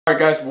Alright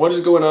guys, what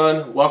is going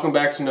on? Welcome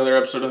back to another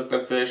episode of Hooked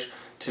on Fish.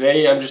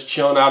 Today I'm just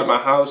chilling out at my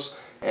house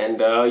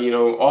and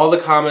all the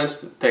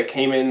comments that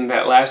came in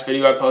that last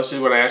video I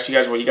posted when I asked you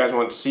guys what you guys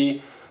wanted to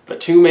see. The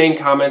two main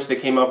comments that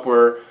came up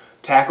were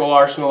tackle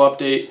arsenal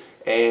update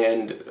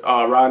and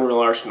rod and reel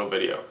arsenal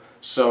video.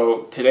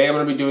 So today I'm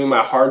going to be doing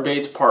my hard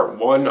baits part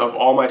 1 of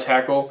all my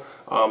tackle,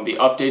 the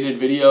updated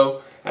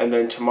video, and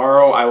then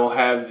tomorrow I will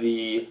have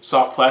the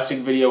soft plastic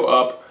video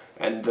up,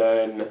 and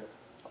then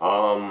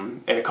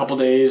in a couple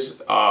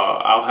days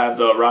I'll have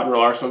the rod and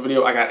reel arsenal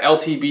video. I got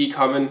LTB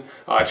coming.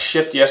 It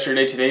shipped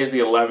yesterday. Today is the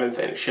 11th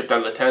and it shipped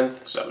on the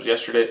 10th, so that was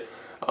yesterday.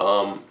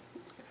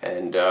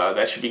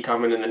 That should be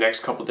coming in the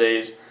next couple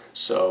days.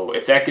 So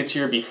if that gets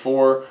here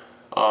before,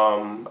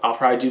 I'll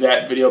probably do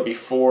that video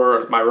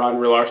before my rod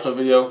and reel arsenal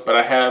video. But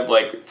I have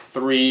like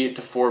 3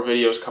 to 4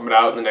 videos coming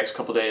out in the next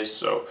couple days,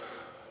 so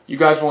you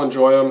guys will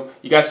enjoy them.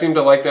 You guys seem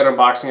to like that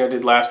unboxing I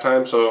did last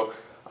time, so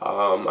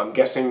I'm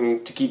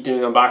guessing to keep doing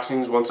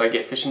unboxings once I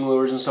get fishing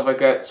lures and stuff like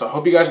that. So I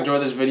hope you guys enjoy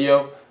this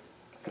video,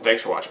 and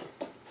thanks for watching.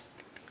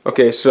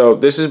 Okay, so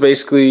this is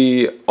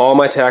basically all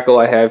my tackle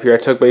I have here. I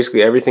took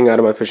basically everything out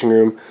of my fishing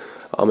room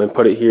and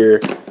put it here.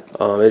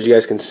 As you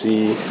guys can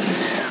see,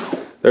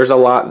 there's a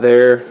lot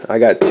there. I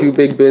got 2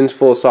 big bins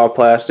full of soft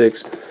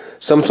plastics.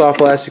 Some soft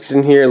plastics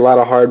in here, a lot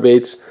of hard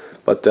baits.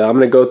 But I'm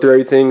going to go through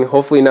everything.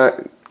 Hopefully not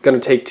going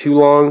to take too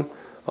long,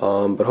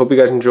 but hope you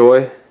guys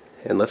enjoy,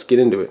 and let's get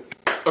into it.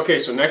 Okay,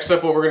 so next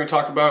up what we're going to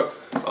talk about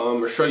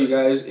or show you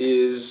guys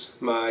is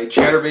my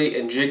chatterbait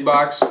and jig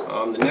box.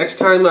 The next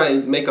time I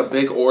make a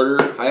big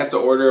order, I have to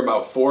order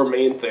about 4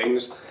 main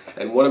things,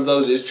 and one of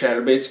those is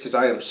chatterbaits because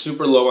I am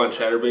super low on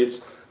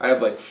chatterbaits. I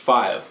have like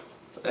 5,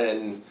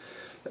 and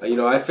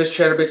I fish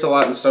chatterbaits a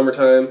lot in the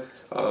summertime,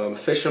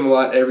 fish them a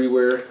lot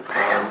everywhere,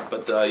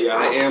 yeah,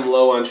 I am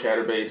low on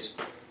chatterbaits.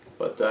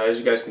 But as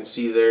you guys can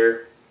see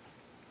there,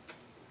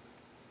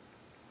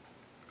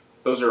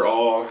 those are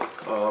all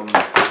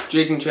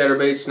jigs and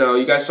chatterbaits. Now,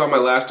 you guys saw my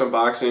last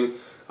unboxing.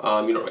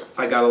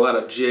 I got a lot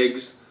of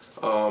jigs,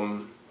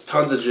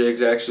 tons of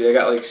jigs actually. I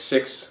got like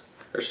 6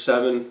 or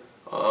 7,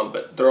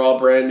 but they're all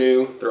brand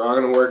new. They're all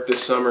going to work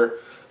this summer,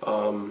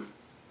 and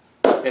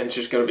it's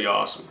just going to be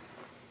awesome.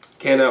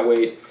 Cannot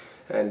wait.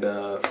 And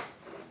but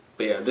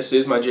yeah, this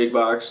is my jig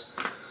box,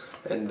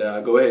 and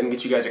go ahead and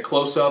get you guys a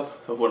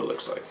close-up of what it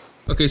looks like.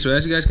 Okay, so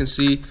as you guys can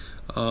see,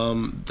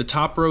 the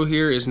top row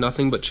here is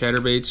nothing but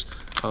chatterbaits,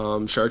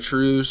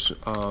 chartreuse,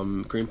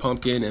 green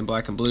pumpkin, and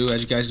black and blue.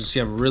 As you guys can see,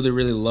 I'm really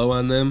low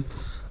on them.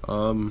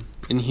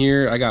 In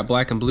here, I got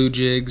black and blue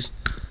jigs.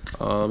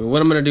 And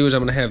what I'm going to do is I'm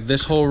going to have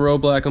this whole row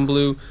black and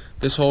blue,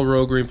 this whole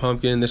row green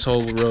pumpkin, this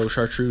whole row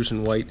chartreuse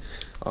and white.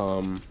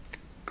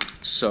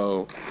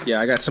 So,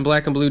 yeah, I got some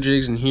black and blue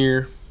jigs in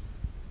here.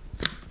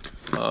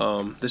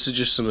 This is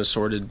just some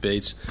assorted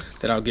baits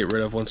that I'll get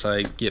rid of once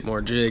I get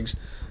more jigs.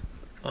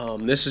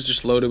 This is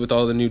just loaded with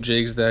all the new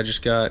jigs that I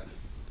just got.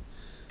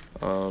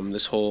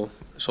 This whole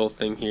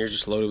thing here is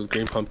just loaded with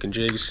green pumpkin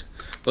jigs.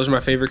 Those are my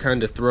favorite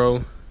kind to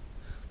throw,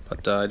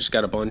 but I just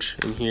got a bunch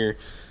in here.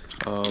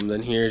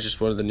 Then here's just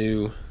one of the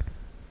new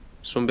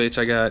swim baits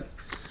I got.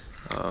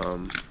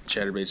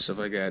 Chatterbait, stuff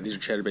like that. These are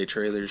chatterbait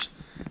trailers,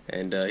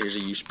 and here's a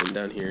U-spin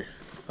down here,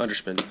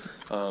 underspin.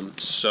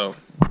 So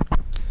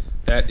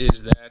that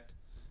is that.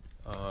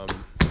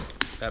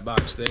 That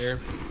box there.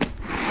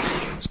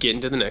 Let's get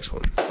into the next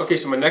one. Okay,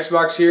 so my next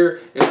box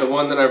here is the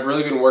one that I've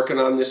really been working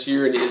on this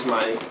year. It is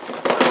my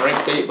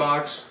crankbait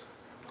box.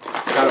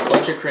 Got a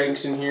bunch of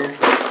cranks in here.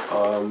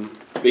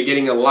 Been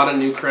getting a lot of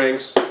new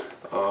cranks.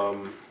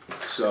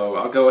 So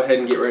I'll go ahead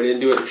and get right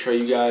into it and show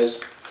you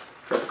guys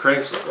what the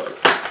cranks look like.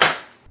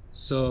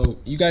 So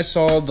you guys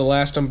saw the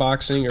last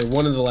unboxing, or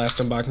one of the last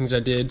unboxings I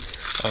did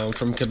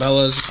from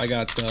Cabela's. I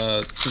got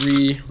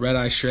 3 red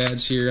eye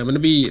shads here. I'm going to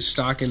be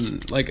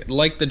stocking like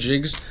the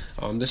jigs.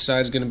 This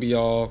side's going to be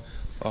all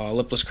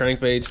lipless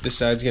crankbaits. This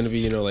side's going to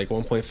be like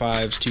 1.5s,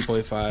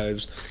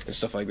 2.5s, and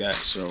stuff like that.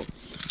 So,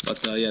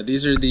 but yeah,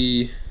 these are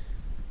the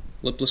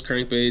lipless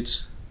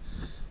crankbaits,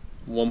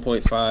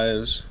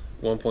 1.5s,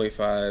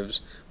 1.5s,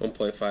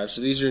 1.5.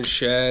 So these are in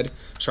shad,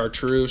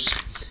 chartreuse,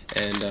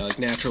 and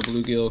natural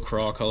bluegill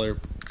crawl color.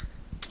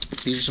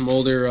 These are some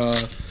older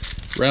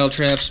rattle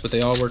traps, but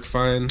they all work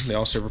fine. They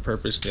all serve a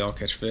purpose. They all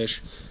catch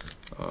fish.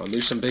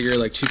 There's some bigger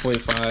like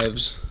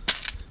 2.5s,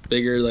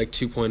 bigger like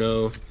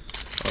 2.0.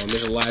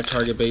 There's a live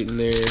target bait in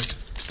there.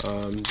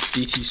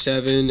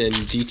 DT7 and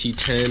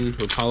DT10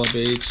 Rapala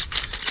baits.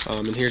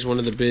 And here's one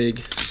of the big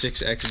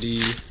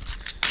 6XD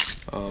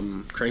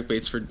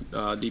crankbaits for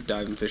deep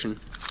diving fishing.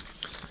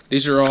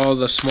 These are all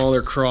the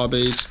smaller craw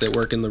baits that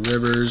work in the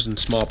rivers and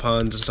small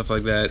ponds and stuff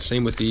like that.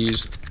 Same with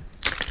these.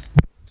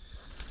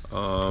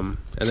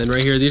 And then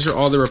right here, these are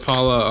all the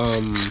Rapala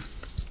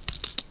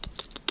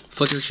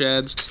flicker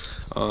shads.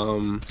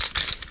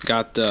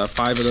 Got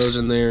 5 of those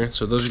in there,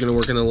 so those are going to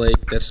work in the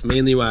lake. That's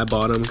mainly why I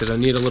bought them, because I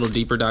need a little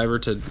deeper diver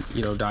to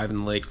dive in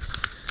the lake.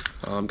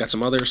 Got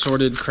some other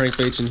assorted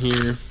crankbaits in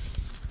here.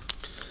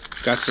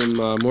 Got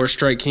some more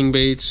Strike King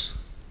baits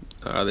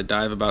that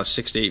dive about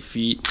 6 to 8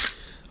 feet.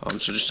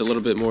 So just a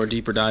little bit more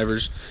deeper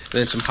divers. And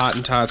then some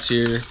Hottentots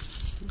here.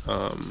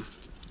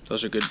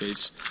 Those are good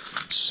baits.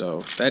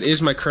 So that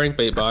is my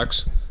crankbait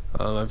box.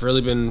 I've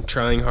really been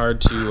trying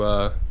hard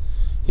to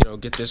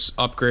get this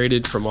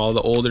upgraded from all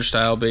the older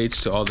style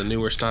baits to all the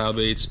newer style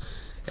baits,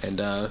 and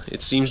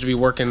it seems to be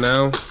working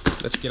now.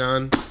 Let's get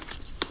on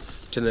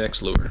to the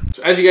next lure.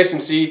 So as you guys can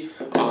see,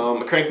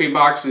 a crankbait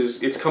box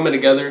it's coming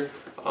together.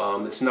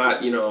 It's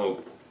not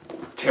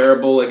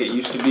terrible like it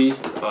used to be,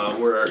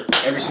 where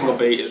every single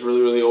bait is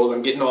really old.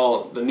 I'm getting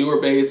all the newer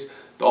baits,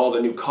 all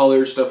the new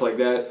colors, stuff like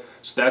that.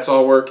 So that's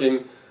all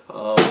working.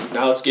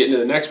 Now let's get into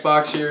the next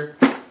box here.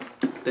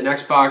 The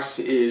next box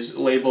is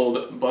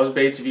labeled buzz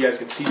baits. If you guys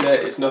can see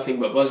that, it's nothing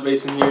but buzz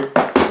baits in here.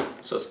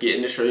 So let's get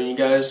into showing you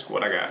guys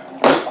what I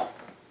got.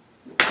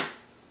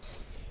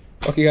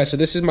 Okay guys, so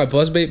this is my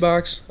buzz bait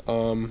box.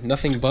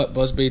 Nothing but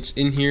buzz baits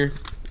in here.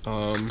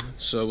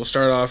 So we'll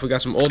start off. We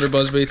got some older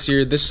buzz baits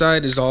here. This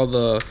side is all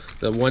the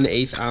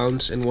 1/8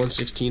 ounce and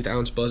 1/16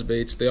 ounce buzz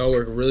baits. They all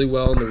work really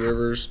well in the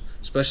rivers,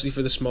 especially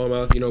for the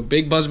smallmouth.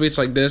 Big buzz baits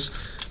like this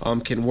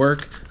can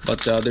work,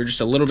 but they're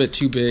just a little bit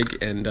too big,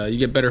 and you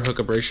get better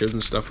hookup ratios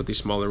and stuff with these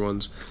smaller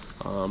ones.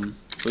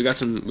 We got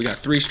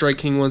 3 Strike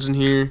King ones in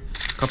here,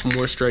 a couple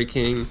more Strike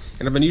King,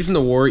 and I've been using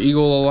the War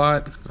Eagle a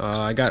lot.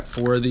 I got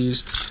 4 of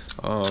these,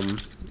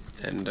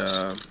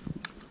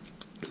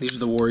 these are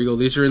the War Eagle.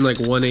 These are in like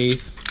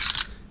 1/8.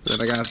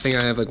 And I think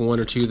I have like 1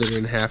 or 2 that are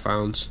in 1/2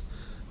 ounce.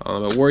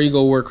 But War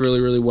Eagle work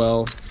really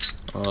well,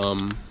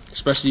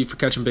 especially for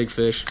catching big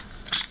fish.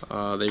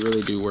 They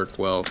really do work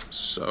well.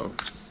 So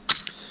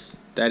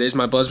that is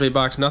my buzzbait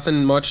box.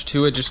 Nothing much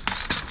to it, just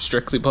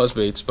strictly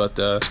buzzbaits. But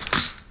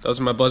those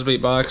are my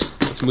buzzbait box.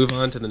 Let's move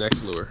on to the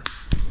next lure.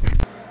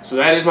 So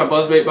that is my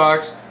buzzbait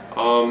box.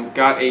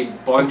 Got a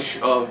bunch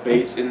of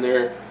baits in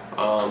there.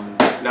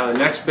 Now the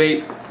next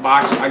bait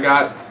box I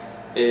got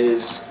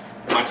is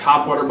my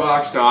topwater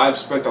box. Now I've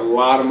spent a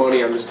lot of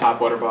money on this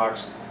topwater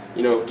box,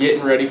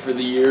 getting ready for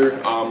the year.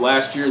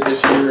 Last year,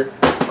 this year,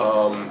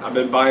 I've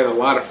been buying a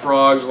lot of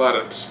frogs, a lot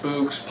of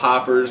spooks,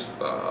 poppers,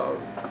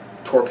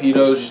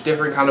 torpedoes, just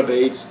different kind of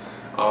baits.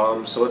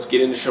 So let's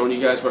get into showing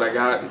you guys what I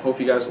got, and hope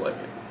you guys like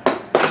it.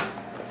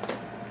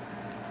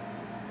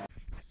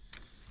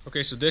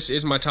 Okay, so this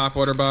is my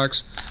topwater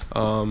box.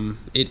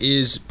 It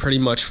is pretty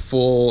much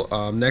full.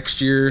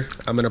 Next year,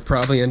 I'm going to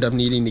probably end up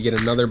needing to get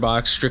another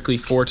box strictly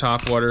for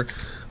topwater.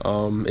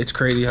 It's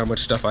crazy how much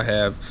stuff I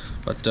have.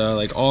 But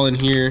like all in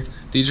here,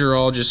 these are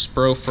all just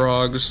Spro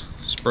frogs,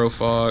 Spro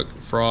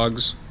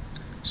frogs.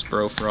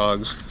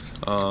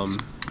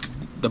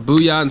 The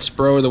Booyah and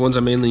Spro are the ones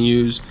I mainly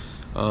use.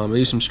 I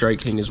use some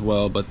Strike King as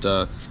well, but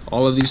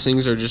all of these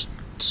things are just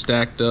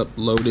stacked up,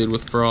 loaded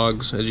with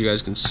frogs, as you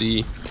guys can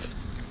see.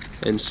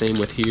 And same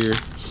with here.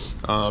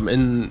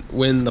 And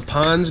when the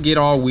ponds get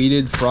all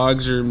weeded,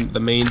 frogs are the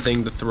main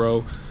thing to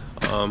throw.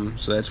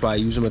 So that's why I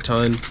use them a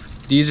ton.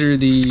 These are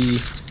the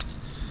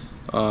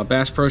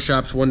Bass Pro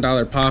Shops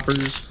 $1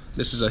 poppers.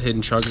 This is a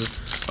hidden chugger.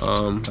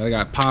 I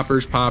got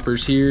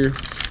poppers here.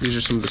 These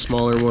are some of the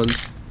smaller ones.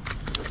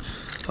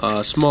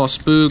 Small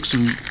spooks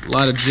and a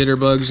lot of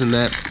jitterbugs in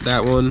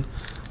that one.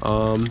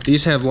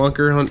 These have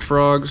lunker hunt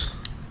frogs.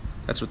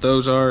 That's what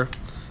those are.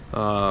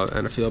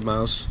 And a field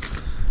mouse.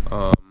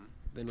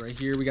 Then right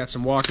here we got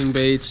some walking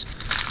baits,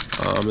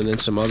 and then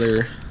some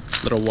other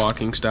little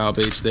walking style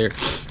baits there.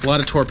 A lot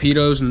of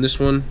torpedoes in this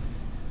one,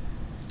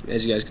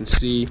 as you guys can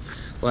see.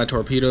 A lot of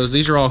torpedoes.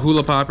 These are all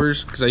hula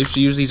poppers because I used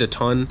to use these a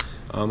ton.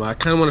 I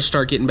kind of want to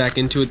start getting back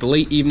into it. The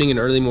late evening and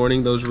early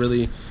morning, those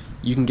really,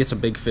 you can get some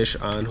big fish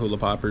on hula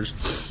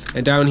poppers.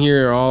 And down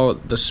here are all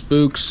the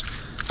spooks.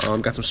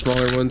 Got some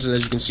smaller ones, and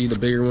as you can see, the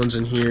bigger ones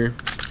in here.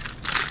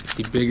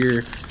 The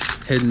bigger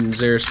hidden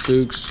Zara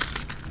spooks.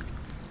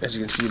 As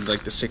you can see,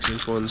 like the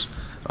 6-inch ones.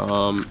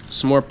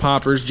 Some more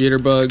poppers,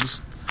 jitterbugs,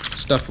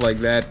 stuff like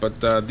that. But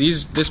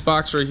this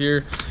box right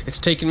here, it's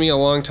taken me a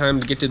long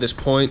time to get to this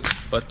point,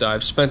 but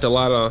I've spent a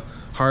lot of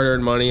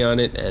hard-earned money on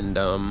it, and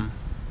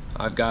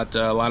I've got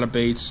a lot of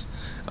baits,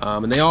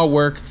 and they all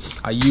work.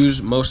 I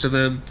use most of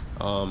them,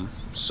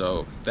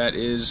 so that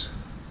is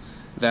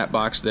that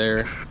box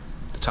there,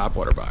 the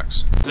topwater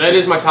box. So that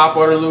is my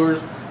topwater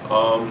lures.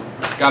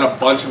 Got a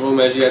bunch of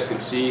them, as you guys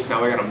can see.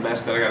 Now I got a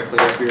mess that I gotta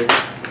clean up here.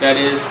 That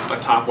is my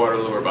topwater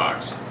lure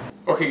box.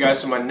 Okay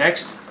guys, so my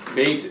next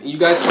bait, you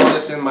guys saw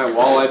this in my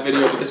walleye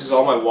video, but this is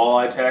all my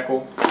walleye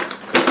tackle.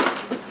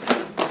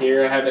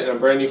 Here I have it in a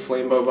brand new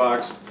Flambeau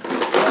box.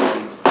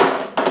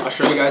 I'll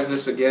show you guys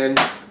this again.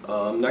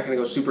 I'm not gonna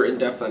go super in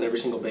depth on every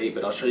single bait,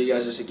 but I'll show you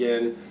guys this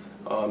again.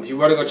 If you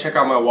want to go check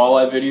out my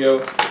walleye video,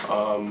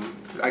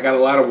 I got a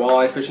lot of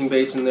walleye fishing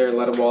baits in there, a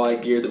lot of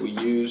walleye gear that we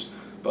use.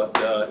 But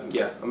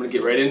yeah, I'm going to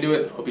get right into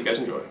it. Hope you guys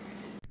enjoy.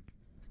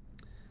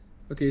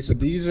 Okay, so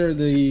these are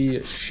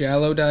the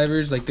shallow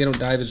divers. Like, they don't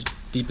dive as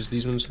deep as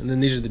these ones. And then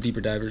these are the deeper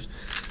divers.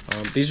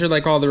 These are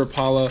like all the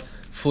Rapala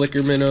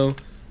flicker minnow.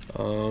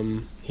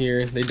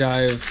 Here, they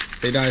dive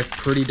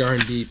pretty darn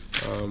deep.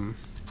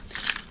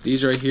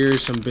 These right here are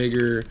some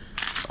bigger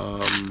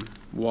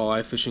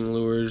walleye fishing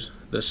lures.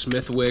 The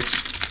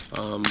Smithwicks.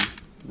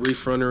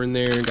 reef runner in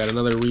there. Got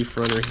another reef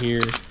runner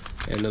here,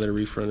 and another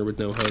reef runner with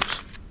no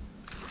hooks.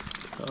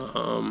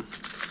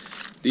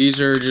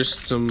 These are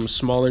just some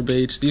smaller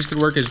baits. These could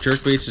work as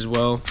jerk baits as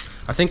well.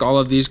 I think all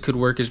of these could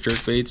work as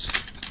jerk baits.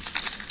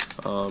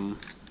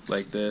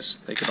 Like this,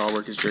 they could all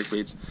work as jerk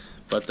baits.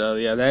 But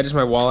yeah, that is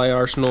my walleye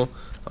arsenal.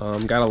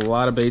 Got a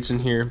lot of baits in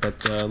here,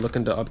 but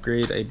looking to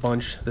upgrade a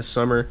bunch this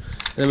summer.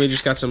 And then we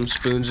just got some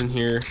spoons in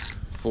here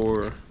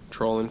for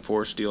trolling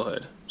for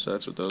steelhead. So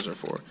that's what those are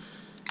for.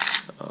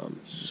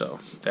 So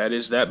that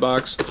is that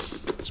box.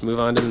 Let's move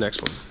on to the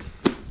next one.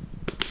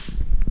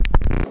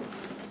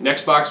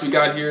 Next box we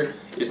got here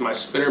is my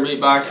spinnerbait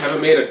box.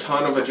 Haven't made a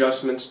ton of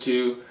adjustments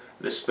to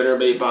the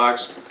spinnerbait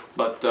box,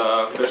 but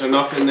there's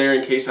enough in there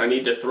in case I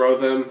need to throw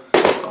them.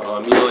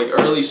 You know, like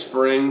early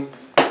spring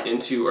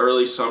into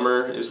early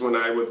summer is when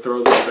I would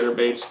throw the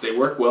spinnerbaits. They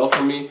work well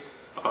for me.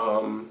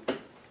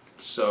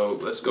 So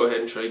let's go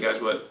ahead and show you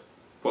guys what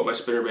my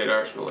spinnerbait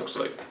arsenal looks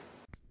like.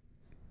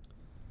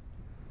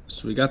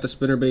 So we got the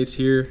spinnerbaits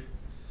here.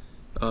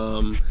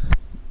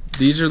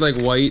 These are like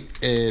white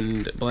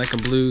and black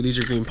and blue. These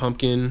are green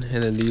pumpkin,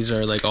 and then these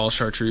are like all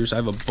chartreuse. I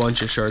have a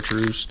bunch of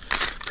chartreuse,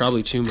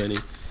 probably too many.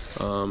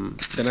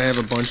 Then I have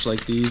a bunch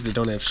like these that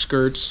don't have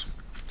skirts.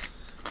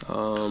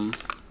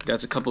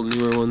 Got a couple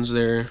newer ones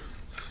there,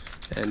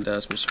 and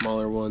some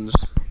smaller ones.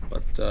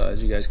 But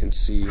as you guys can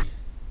see,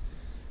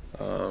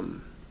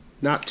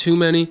 not too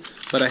many.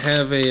 But I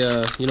have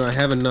a, you know, I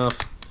have enough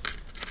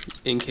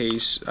in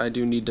case I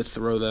do need to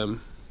throw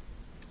them.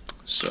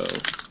 So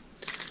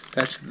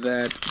that's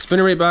that.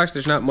 Spinnerbait box,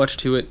 there's not much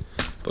to it,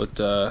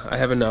 but I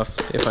have enough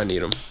if I need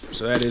them.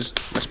 So that is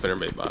my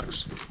spinnerbait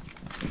box.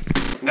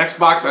 Next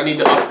box I need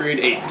to upgrade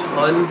a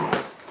ton.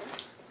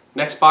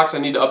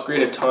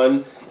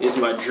 Is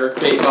my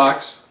jerkbait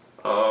box.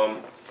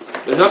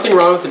 There's nothing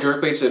wrong with the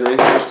jerkbaits or anything,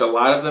 just a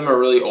lot of them are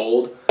really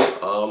old.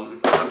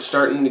 I'm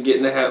starting to get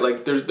in the hat,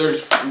 like there's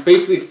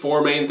basically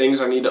 4 main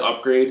things I need to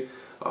upgrade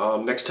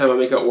next time I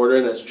make an order,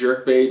 and that's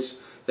jerkbaits,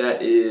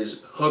 that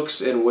is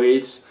hooks and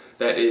weights,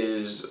 that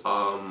is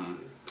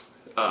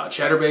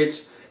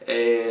chatterbaits,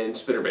 and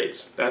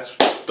spinnerbaits.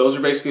 Those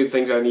are basically the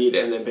things I need,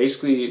 and then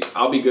basically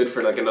I'll be good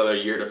for like another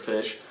year to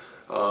fish.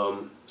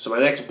 So my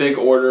next big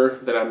order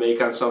that I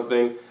make on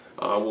something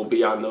will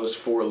be on those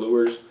 4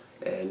 lures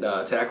and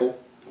tackle.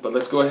 But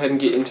let's go ahead and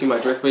get into my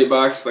jerkbait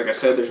box. Like I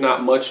said, there's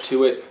not much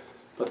to it,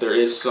 but there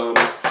is some,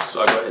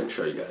 so I'll go ahead and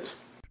show you guys.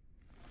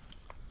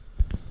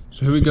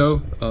 So here we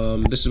go.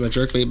 This is my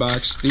jerkbait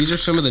box. These are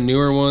some of the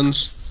newer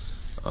ones.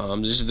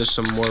 There's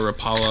some more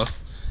Rapala,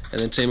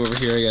 and then same over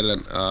here. I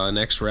got an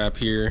X-Wrap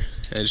here,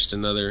 and just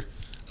another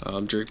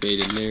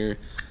jerkbait in there.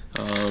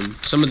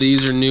 Some of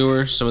these are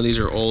newer, some of these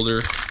are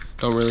older.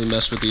 Don't really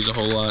mess with these a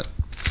whole lot.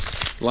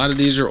 A lot of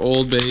these are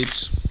old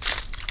baits,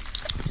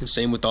 and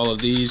same with all of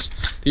these.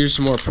 These are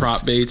some more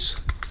prop baits,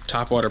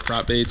 topwater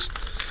prop baits.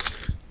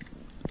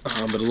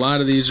 But a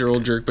lot of these are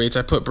old jerk baits.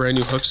 I put brand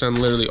new hooks on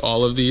literally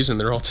all of these, and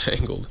they're all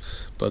tangled.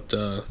 But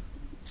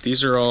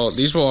these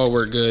will all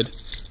work good.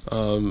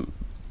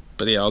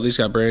 But yeah, all these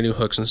got brand new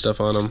hooks and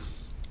stuff on them.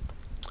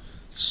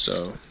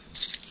 So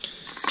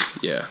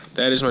yeah,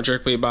 that is my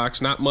jerkbait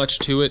box. Not much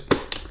to it,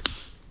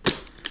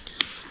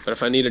 but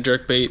if I need a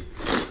jerkbait,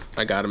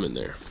 I got them in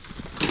there.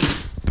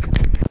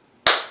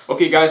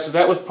 Okay guys, so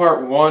that was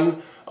part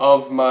 1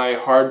 of my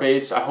hard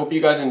baits. I hope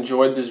you guys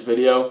enjoyed this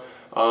video.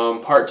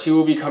 Part 2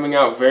 will be coming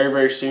out very,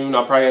 very soon.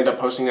 I'll probably end up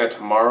posting that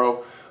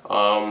tomorrow.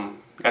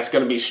 That's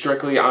going to be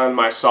strictly on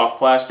my soft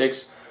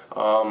plastics.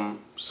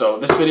 So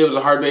this video is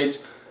a hard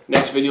baits.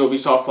 Next video will be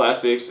soft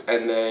plastics,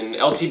 and then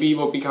LTB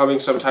will be coming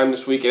sometime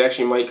this week. It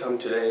actually might come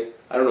today.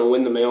 I don't know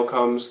when the mail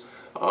comes.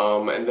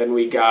 And then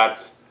we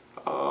got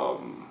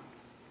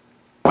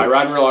my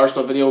Rod and Reel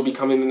Arsenal video will be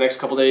coming the next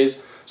couple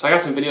days. So I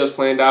got some videos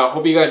planned out.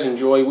 Hope you guys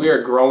enjoy. We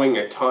are growing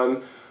a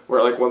ton. We're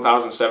at like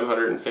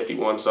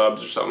 1,751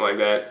 subs or something like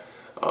that.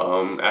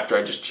 After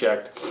I just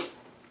checked.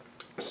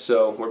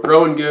 So we're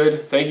growing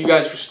good. Thank you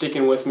guys for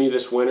sticking with me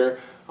this winter.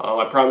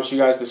 I promise you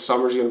guys this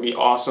summer is going to be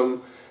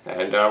awesome,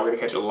 and we're going to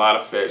catch a lot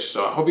of fish.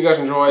 So I hope you guys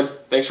enjoyed.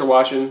 Thanks for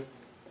watching, and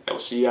we'll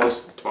see you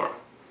guys tomorrow.